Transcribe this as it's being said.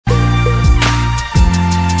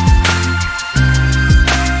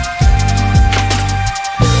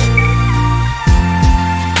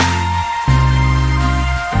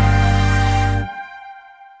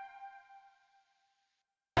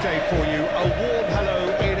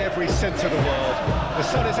centre of the world. The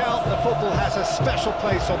sun is out, the football has a special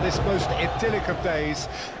place on this most idyllic of days.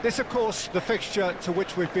 This, of course, the fixture to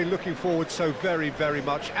which we've been looking forward so very, very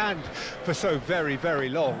much, and for so very, very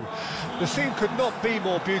long. The scene could not be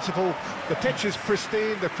more beautiful. The pitch is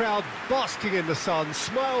pristine, the crowd basking in the sun,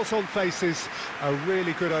 smiles on faces. A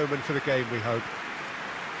really good omen for the game, we hope.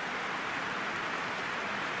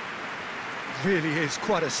 Really is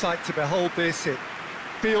quite a sight to behold this. It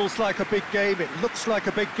feels like a big game, it looks like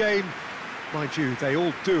a big game. Mind you, they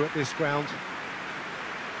all do at this ground.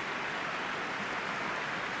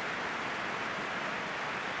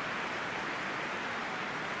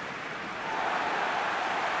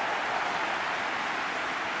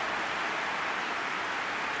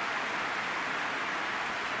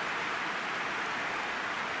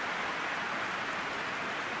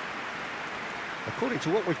 According to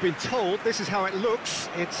what we've been told, this is how it looks.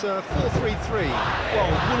 It's a 4-3-3.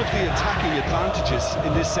 Well, one of the attacking advantages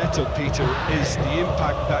in this setup, Peter, is the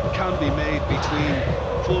impact that can be made between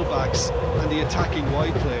fullbacks and the attacking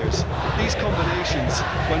wide players. These combinations,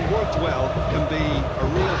 when worked well, can be a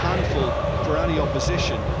real handful for any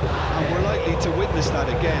opposition, and we're likely to witness that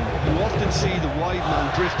again. You often see the wide man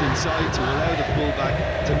drift inside to allow the fullback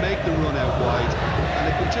to make the run out wide, and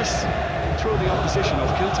it can just throw the opposition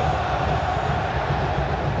off kilter.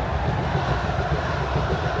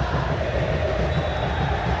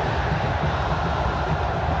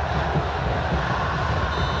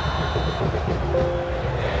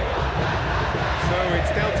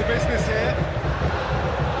 Down to business here.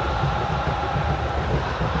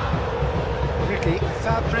 Ricky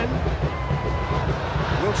Fabrin.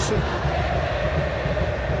 Wilson.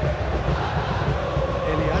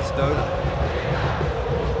 Elias Dola.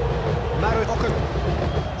 Marohokan.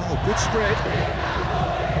 Oh, good spread.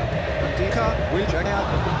 Ndika will check out.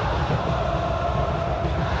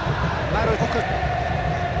 Marohokan.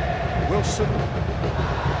 Wilson.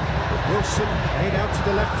 Wilson made out to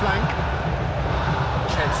the left flank.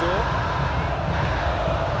 Kenzo.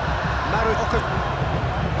 Marohokan.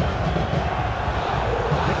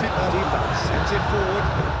 Lifted Adiba, sends it forward.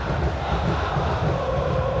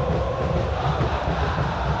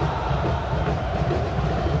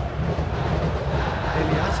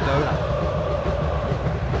 Elias Dola.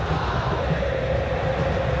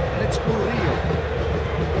 And it's Murillo.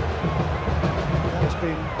 That has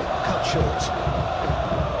been cut short.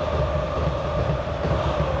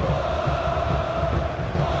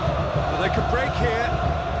 They could break here.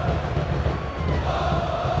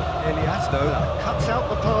 Elias Dola cuts out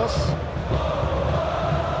the pass.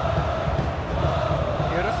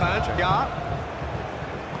 Irfan Jaya.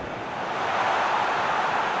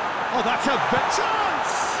 Oh, that's a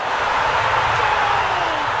chance!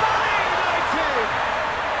 Goal! BALI United!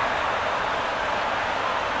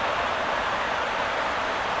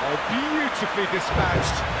 Oh, beautifully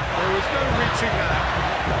dispatched. There was no reaching that.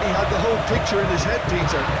 He had the whole picture in his head,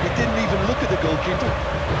 Peter. He didn't even look at the goalkeeper.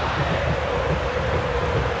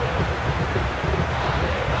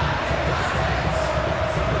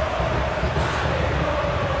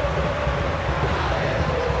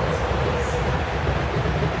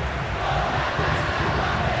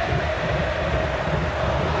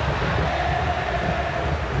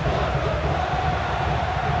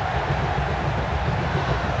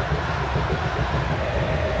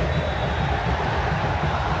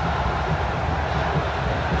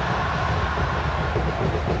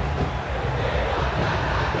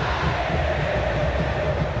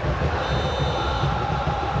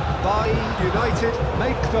 United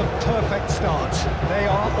make the perfect start. They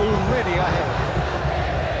are already ahead.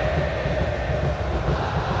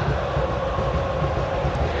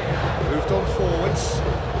 Moved on forwards.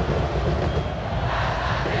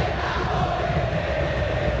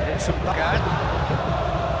 It's a bad.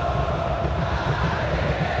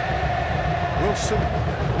 Wilson.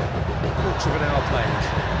 Quarter of an hour played.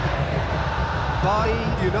 BALI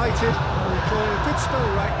United enjoying a good spell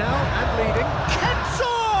right now and leading. Kenzo!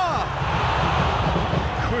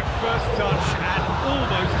 Good first touch and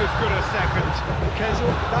almost as good a second. Kenzo,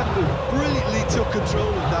 that move brilliantly took control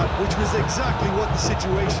of that, which was exactly what the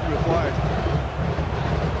situation required.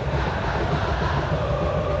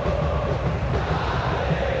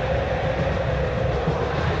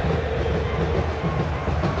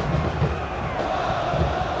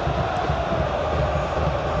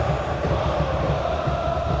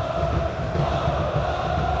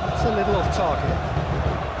 It's a little off target.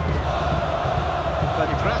 But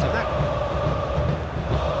you're proud of that.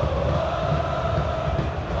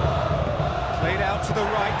 Played out to the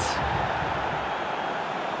right.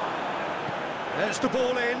 There's the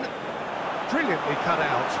ball in. Brilliantly cut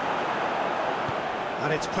out.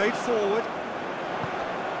 And it's played forward.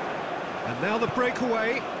 And now the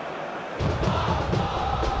breakaway.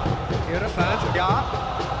 Here a fan. Yeah.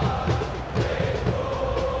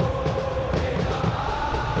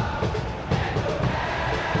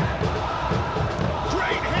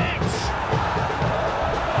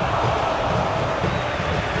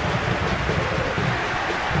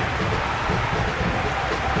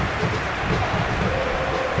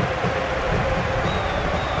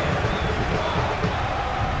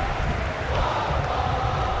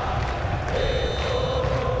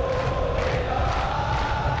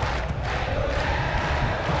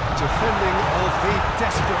 Defending of the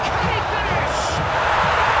desperate. Can he finish?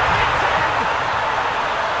 It's in!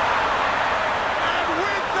 And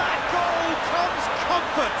with that goal comes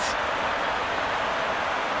comfort.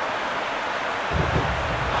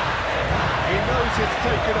 He knows it's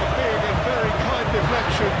taken a big and very kind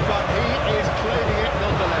deflection, but he is claiming it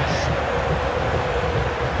nonetheless.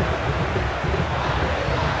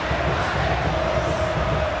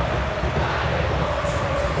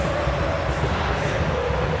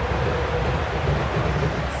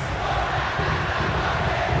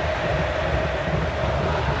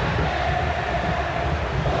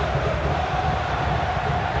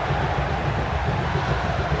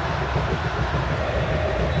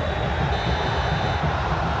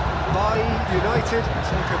 United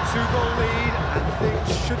take a 2-goal lead and things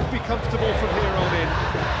should be comfortable from here on in.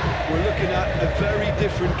 We're looking at a very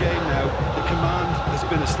different game now. The command has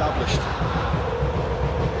been established.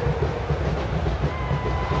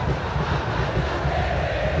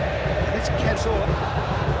 And it's Kessel.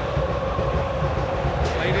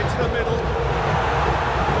 Played into the middle.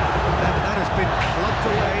 And that has been clubbed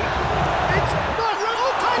away. It's not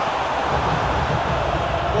open!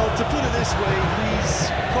 Well, to put it this way,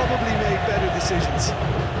 he's probably made better decisions.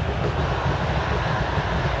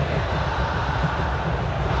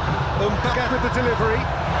 Back with the delivery.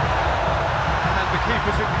 And the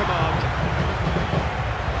keeper's in command.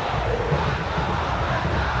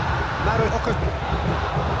 Maroka.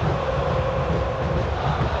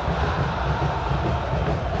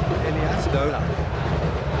 Elias Dola.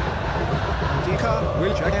 Dika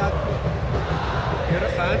will check out. Here a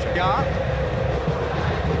fan. Yeah.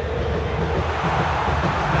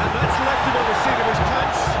 Left him on the seat of his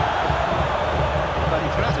pants. Bali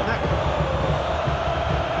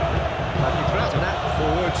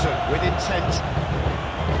forwards and with intent.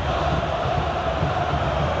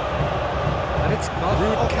 And it's Maru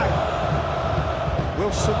Okang.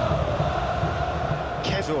 Wilson.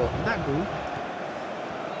 Kezo Nagu.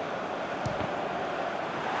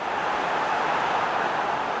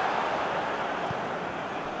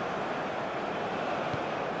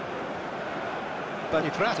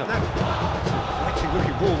 Baniprata now. Actually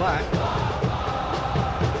looking ball that.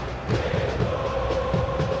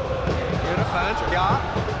 Here a fan. Yeah.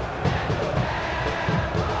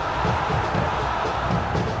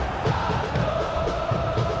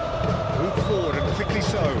 Move forward and quickly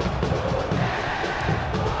so.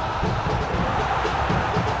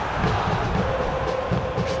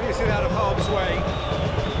 Clears it out of harm's way.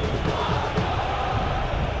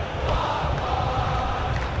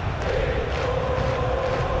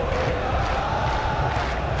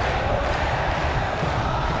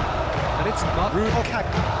 It's Maru Okang.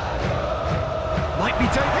 Might be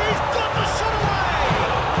done. He's got the shot away!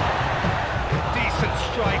 Decent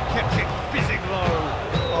strike, kept it fizzing low.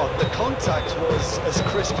 Oh, the contact was as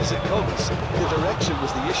crisp as it comes. The direction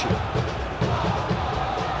was the issue.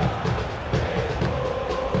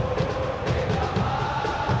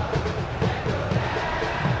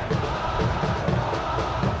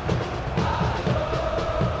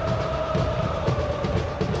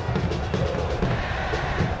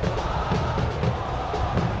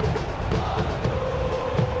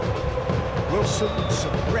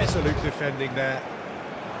 Some resolute defending there.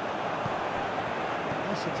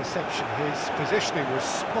 Nice interception. His positioning was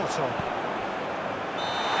spot on.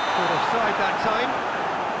 Caught offside that time.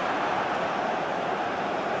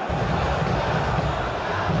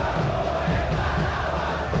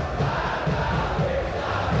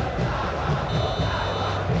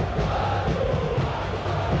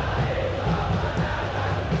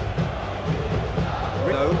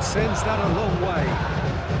 Sends that a long way.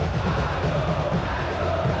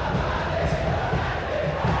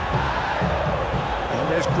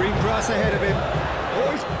 There's green grass ahead of him.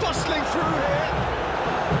 Oh, he's bustling through here.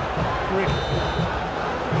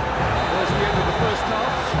 There's the end of the first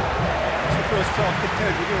half. It's the first half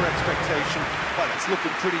compared with your expectation. Well, it's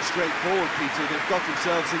looking pretty straightforward, Peter. They've got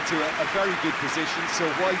themselves into a very good position, so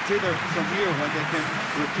why dither from here when they can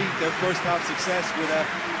repeat their first half success with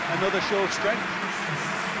another show of strength?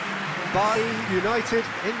 Bali United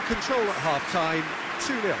in control at half-time,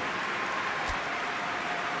 2-0.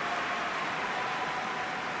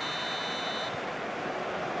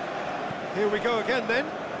 Here we go again then.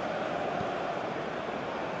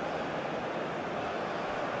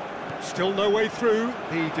 Still no way through.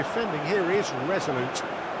 The defending here is resolute.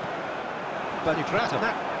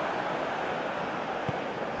 BARITO.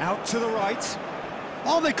 Out to the right.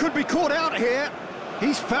 Oh, they could be caught out here.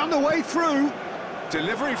 He's found a way through.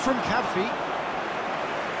 Delivery from Kafi.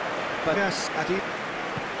 Adi.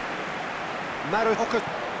 Maroka.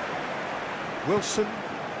 Wilson.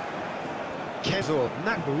 Kezo.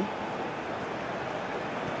 Nabu.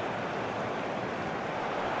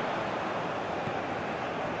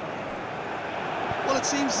 Well, it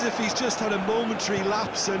seems as if he's just had a momentary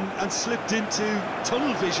lapse and slipped into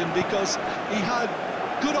tunnel vision, because he had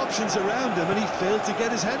good options around him and he failed to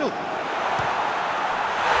get his head up.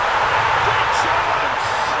 Good chance!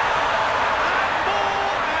 And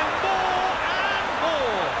more and more and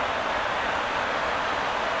more!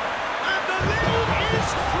 And the lead is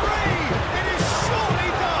 3! It is surely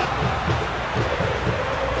done!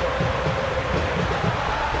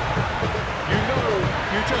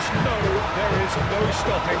 You just know there is no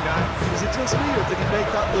stopping that. Is it just me, or did he make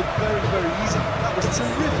that look very, very easy? That was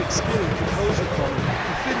terrific skill and composure from him.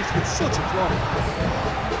 He finished with such a plumb.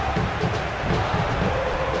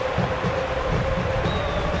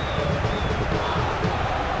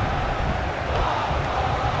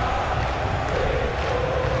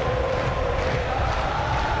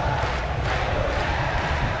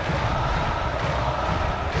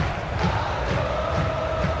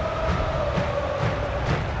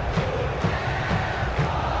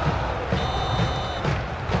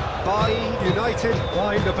 Bali United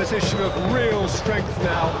find a position of real strength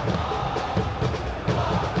now.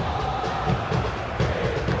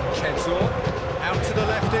 Kenzo, out to the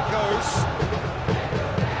left it goes.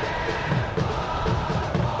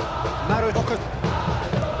 Maroka.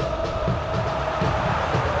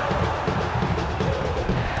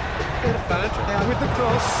 Irfan with the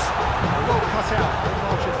cross. Well cut out, no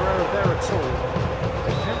margin for error there at all.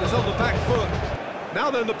 Defenders on the back foot. Now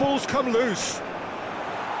then, the ball's come loose.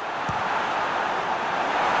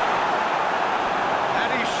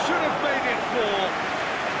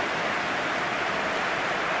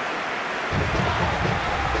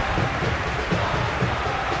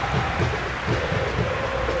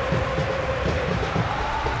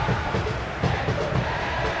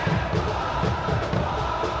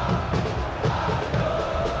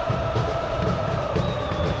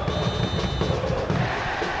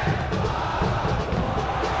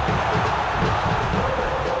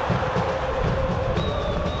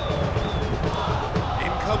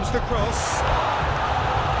 The cross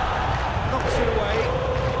knocks it away,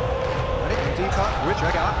 and it deep cut with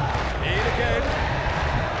Jagger in again.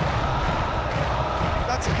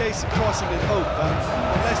 That's a case of crossing in hope, and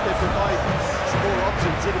unless they provide some more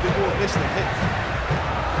options, it'll be more miss than hit.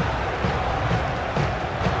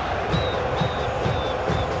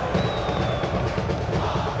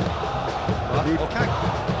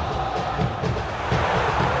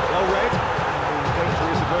 Well read, the danger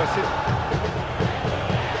is averted.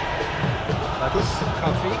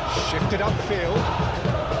 Kafi shifted upfield.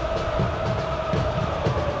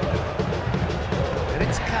 And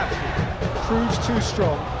it's Kafi. Proves too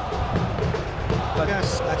strong. But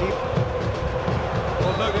yes, Adi.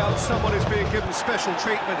 Well, no doubt someone is being given special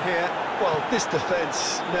treatment here. Well, this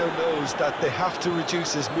defence now knows that they have to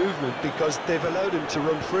reduce his movement because they've allowed him to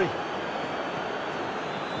run free.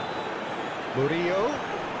 Murillo.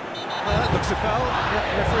 Well, that looks a foul.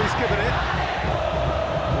 Yeah, referee's given it.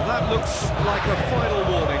 Well, that looks like a final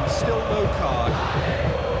warning, still no card.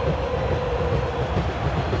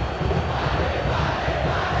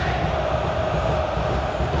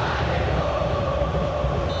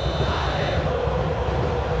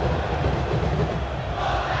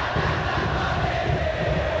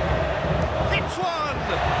 Hits one!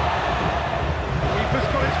 Keeper's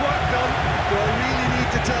got his work done. Do I really need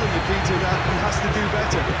to tell you, Peter, that he has to do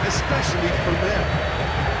better, especially from there?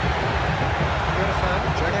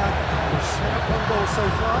 Check out. Set up one goal so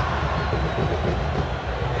far.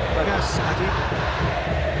 Yes, Adi.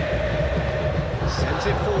 Sends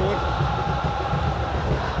it forward.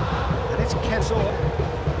 And it's Kenzo.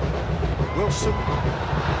 Wilson.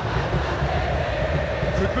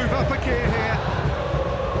 Could move up a gear here.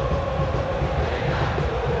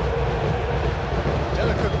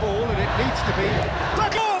 Delicate ball, and it needs to be.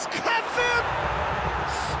 Douglas Kenzo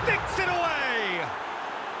sticks it away.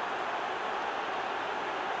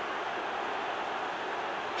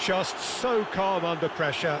 Just so calm under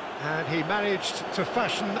pressure, and he managed to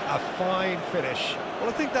fashion a fine finish. Well,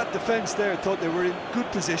 I think that defence there thought they were in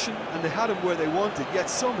good position and they had him where they wanted, yet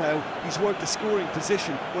somehow he's worked a scoring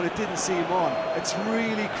position when it didn't see him on. It's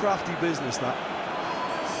really crafty business, that.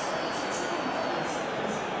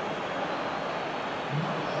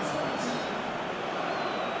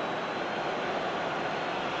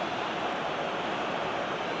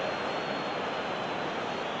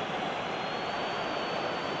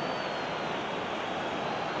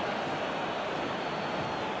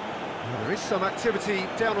 There is some activity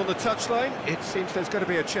down on the touchline. It seems there's going to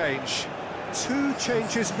be a change. 2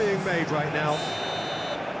 changes being made right now.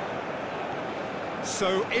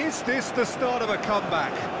 So is this the start of a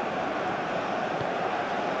comeback?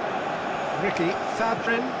 Ricky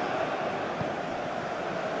Fabrin.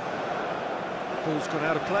 Ball's gone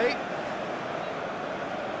out of play.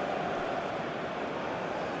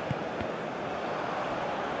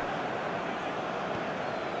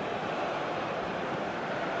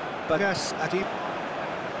 Bagas Adi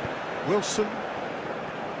Wilson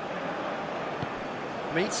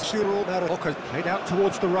meets Cyril Maroka, played out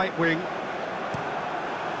towards the right wing.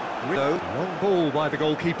 Long ball by the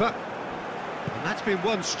goalkeeper, and that's been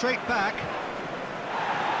won straight back.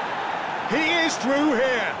 He is through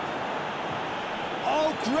here.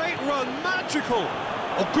 Oh, great run, magical.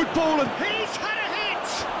 Oh, good ball, and he's had a hit.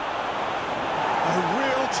 A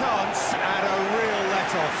real chance and a real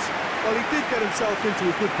let-off. Well, he did get himself into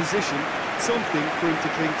a good position, something for him to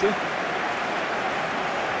cling to.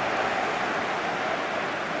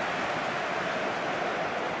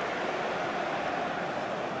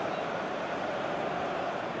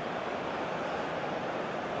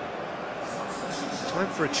 Time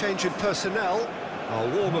for a change in personnel. A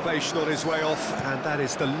warm ovation on his way off, and that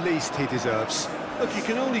is the least he deserves. Look, you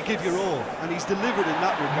can only give your all, and he's delivered in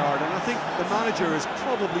that regard, and I think the manager has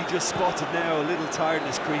probably just spotted now a little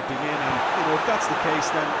tiredness creeping in, and, you know, if that's the case,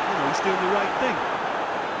 then, you know, he's doing the right thing.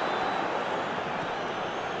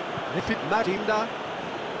 Nifit Madinda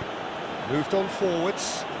moved on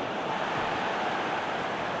forwards.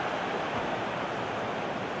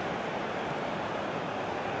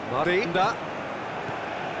 Madinda.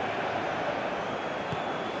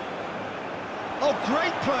 Oh,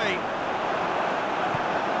 great play!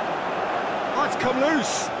 Oh, it's come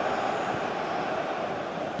loose.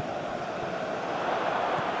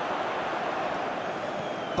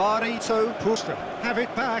 Barito Puterra have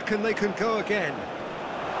it back and they can go again.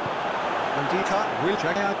 Mandika will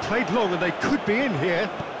check out, played long and they could be in here.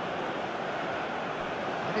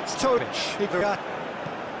 And it's Tovic.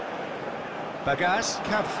 Bagas,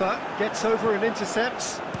 Kavtha gets over and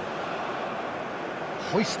intercepts.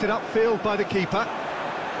 Hoisted upfield by the keeper.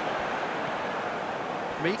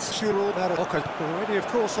 Meets Cyril Maroka, already of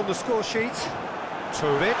course on the score sheet.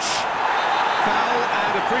 Tovic, foul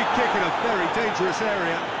and a free kick in a very dangerous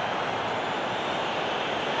area.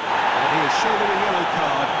 And he is shown a yellow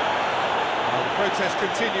card. Well, the protest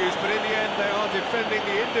continues, but in the end they are defending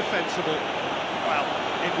the indefensible. Well,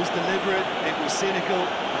 it was deliberate, it was cynical,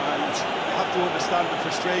 and you have to understand the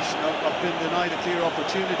frustration of being denied a clear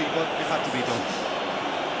opportunity, but it had to be done.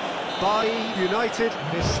 BALI United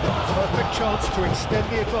missed a perfect chance to extend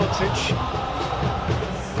the advantage.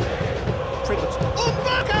 Oh,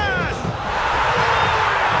 Bagas!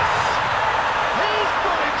 Yes! He's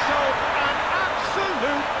got himself an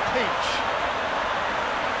absolute peach.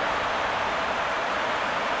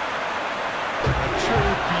 A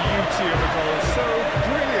true beauty of a goal, so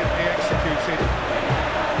brilliantly executed.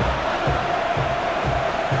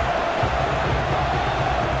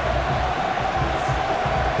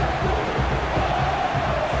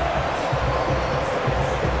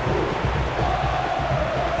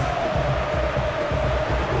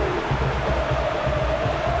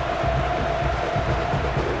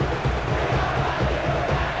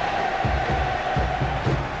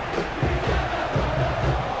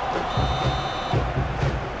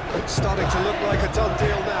 Starting to look like a done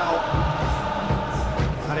deal now.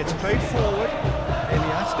 And it's played forward.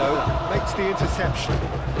 Elias makes the interception.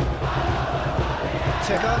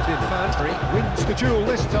 Tegard Infantry wins the duel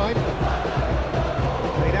this time.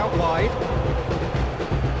 Played out wide.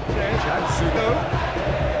 Jadzudo.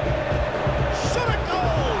 Shot a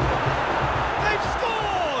goal! They've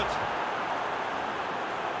scored!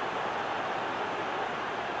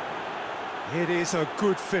 It is a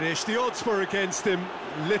good finish. The odds were against him.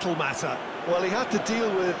 Little matter. Well, he had to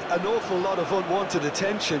deal with an awful lot of unwanted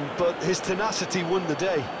attention, but his tenacity won the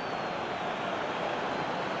day.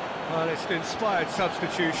 Well, it's an inspired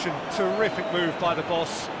substitution. Terrific move by the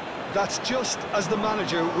boss. That's just as the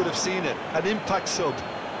manager would have seen it, an impact sub.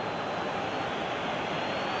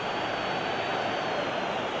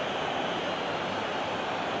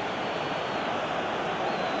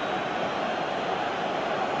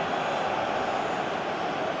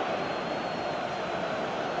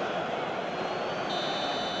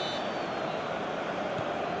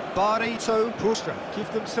 BARITO PUTERA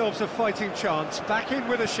give themselves a fighting chance, back in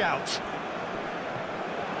with a shout.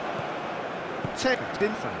 Teched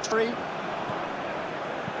infantry.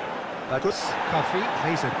 Bagus Coffee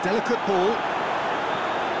plays a delicate ball.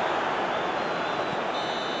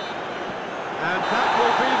 And that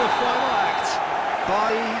will be the final act.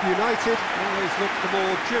 BALI United always look the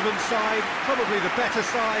more driven side, probably the better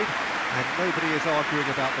side, and nobody is arguing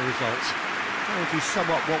about the result. How would you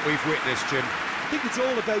sum up what we've witnessed, Jim? I think it's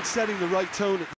all about setting the right tone.